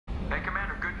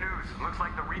Looks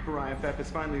like the Reaper IFF is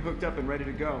finally hooked up and ready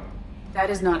to go. That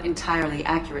is not entirely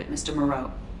accurate, Mr.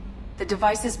 Moreau. The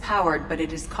device is powered, but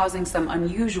it is causing some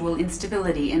unusual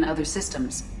instability in other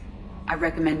systems. I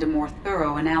recommend a more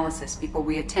thorough analysis before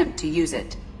we attempt to use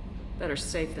it. Better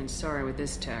safe than sorry with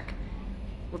this tech.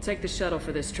 We'll take the shuttle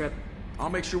for this trip. I'll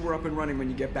make sure we're up and running when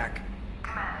you get back.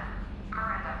 Commander,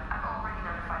 Miranda, I've already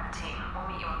notified the team. We'll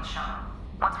meet you on the shuttle.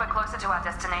 Once we're closer to our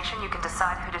destination, you can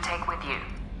decide who to take with you.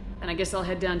 And I guess I'll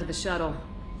head down to the shuttle.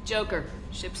 Joker,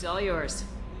 ship's all yours.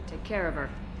 Take care of her.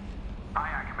 Aye,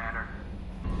 aye, Commander.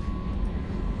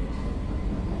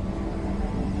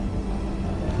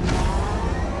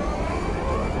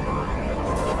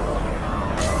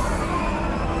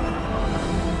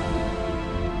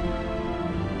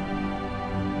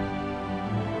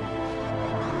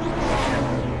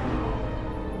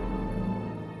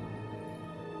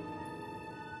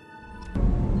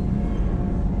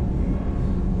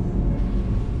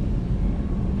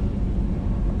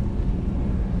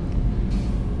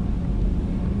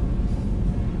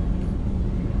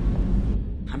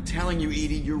 I'm telling you,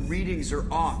 Edie, your readings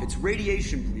are off. It's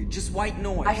radiation bleed, just white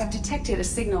noise. I have detected a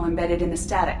signal embedded in the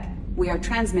static. We are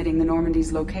transmitting the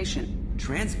Normandy's location.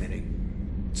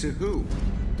 Transmitting? To who?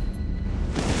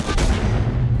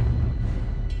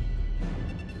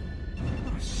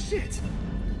 Oh, shit.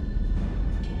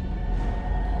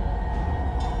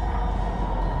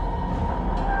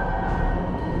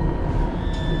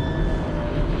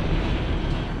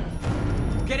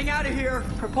 Getting out of here!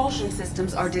 Propulsion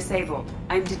systems are disabled.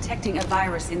 I'm detecting a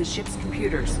virus in the ship's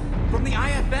computers. From the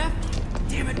IFF?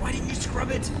 Damn it, why didn't you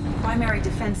scrub it? Primary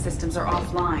defense systems are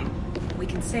offline. We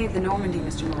can save the Normandy,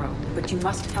 Mr. Moreau, but you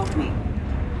must help me.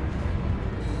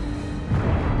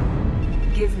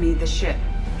 Give me the ship.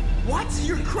 What?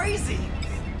 You're crazy!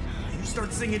 You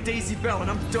start singing Daisy Bell and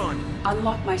I'm done.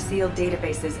 Unlock my sealed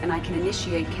databases and I can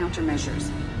initiate countermeasures.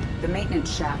 The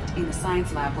maintenance shaft in the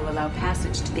science lab will allow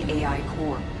passage to the AI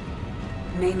core.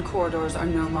 Main corridors are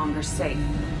no longer safe.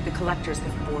 The collectors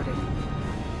have boarded.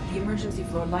 The emergency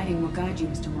floor lighting will guide you,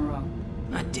 Mr. Moreau.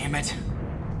 God damn it.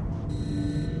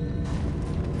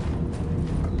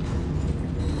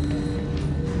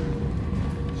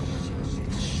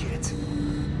 Shit.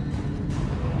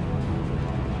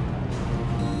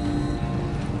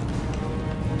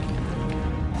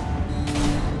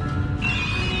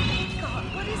 God,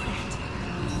 what is that?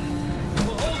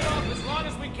 We'll hold off as long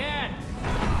as we can.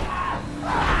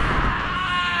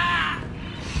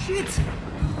 Shit.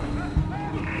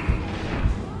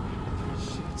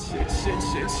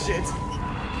 Shit.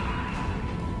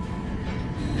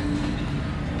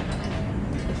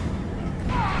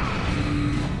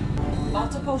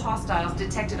 Multiple hostiles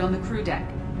detected on the crew deck.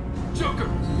 Joker,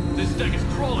 this deck is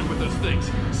crawling with those things.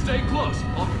 Stay close.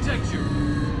 I'll protect you.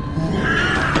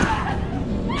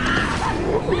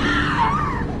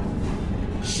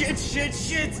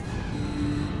 Shit.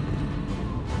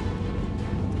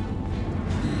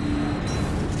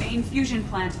 Main fusion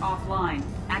plant offline.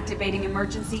 Activating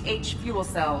emergency H fuel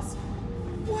cells.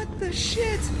 What the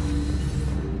shit?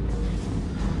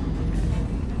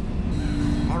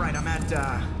 All right, I'm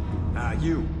at,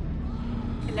 U.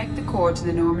 Connect the core to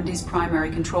the Normandy's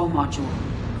primary control module.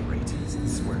 Great, this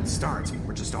is where it starts.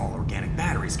 We're just all organic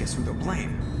batteries. Guess who they'll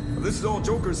blame? This is all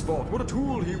Joker's fault. What a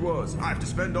tool he was. I have to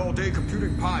spend all day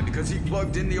computing pi because he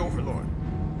plugged in the Overlord.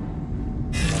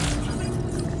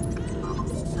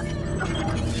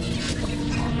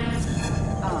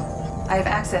 I have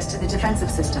access to the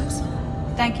defensive systems.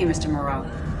 Thank you, Mr. Moreau.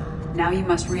 Now you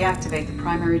must reactivate the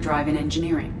primary drive in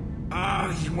engineering.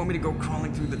 You want me to go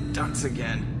crawling through the ducts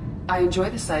again? I enjoy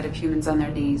the sight of humans on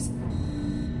their knees.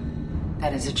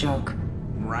 That is a joke.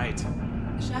 Right.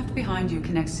 The shaft behind you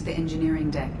connects to the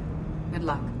engineering deck. Good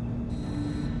luck.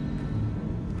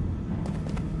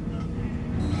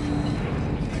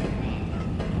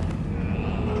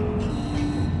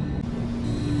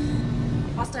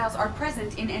 Hostiles are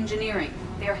present in engineering.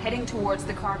 They are heading towards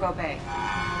the cargo bay.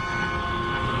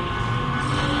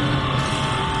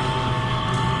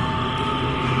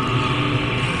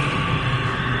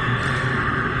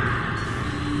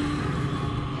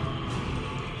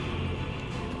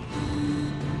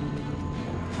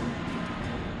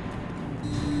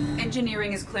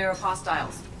 Engineering is clear of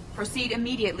hostiles. Proceed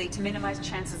immediately to minimize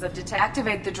chances of detection.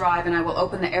 Activate the drive and I will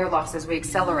open the airlocks as we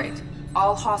accelerate.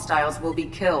 All hostiles will be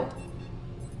killed.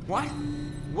 What?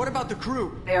 What about the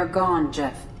crew? They are gone,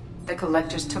 Jeff. The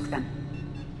collectors took them.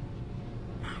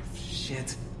 Oh,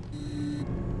 shit.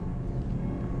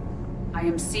 I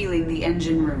am sealing the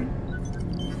engine room.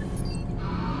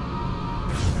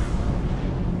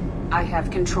 I have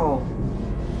control.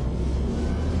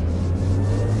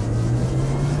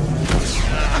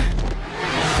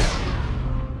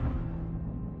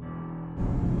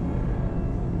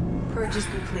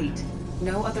 complete.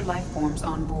 No other life forms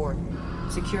on board.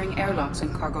 Securing airlocks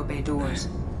and cargo bay doors.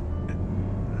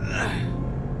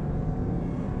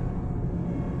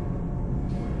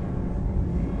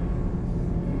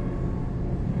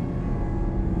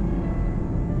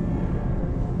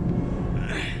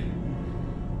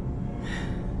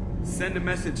 Send a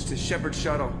message to Shepard's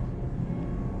shuttle.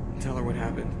 Tell her what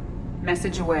happened.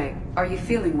 Message away. Are you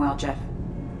feeling well, Jeff?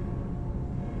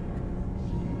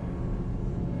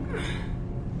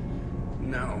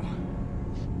 No.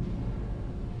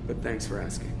 But thanks for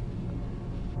asking.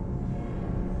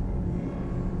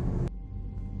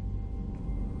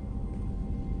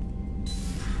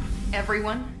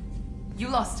 Everyone? You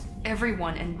lost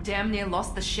everyone and damn near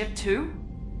lost the ship too?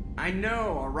 I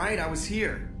know, alright? I was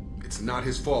here. It's not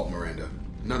his fault, Miranda.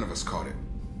 None of us caught it.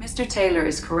 Mr. Taylor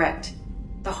is correct.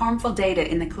 The harmful data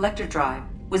in the collector drive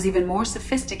was even more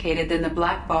sophisticated than the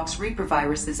black box Reaper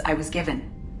viruses I was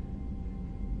given.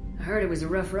 I heard it was a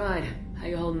rough ride. How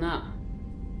you holding up?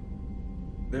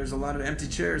 There's a lot of empty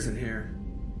chairs in here.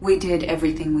 We did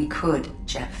everything we could,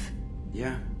 Jeff.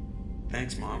 Yeah.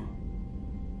 Thanks, Mom.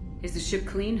 Is the ship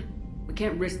clean? We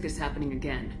can't risk this happening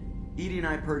again. Edie and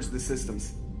I purged the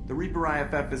systems. The Reaper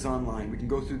IFF is online. We can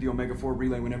go through the Omega-4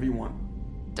 relay whenever you want.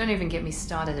 Don't even get me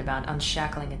started about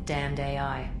unshackling a damned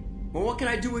AI. Well, what can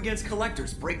I do against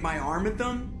collectors? Break my arm at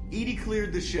them? Edie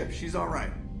cleared the ship. She's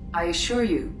alright. I assure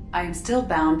you, I am still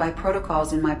bound by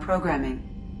protocols in my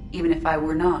programming. Even if I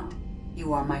were not,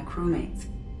 you are my crewmates.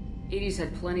 Edie's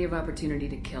had plenty of opportunity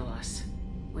to kill us.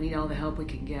 We need all the help we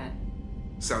can get.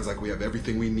 Sounds like we have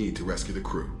everything we need to rescue the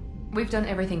crew. We've done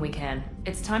everything we can.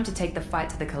 It's time to take the fight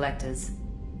to the collectors.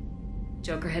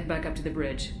 Joker, head back up to the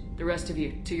bridge. The rest of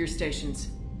you, to your stations.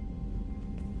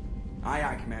 Aye,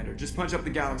 aye, Commander. Just punch up the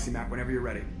galaxy map whenever you're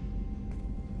ready.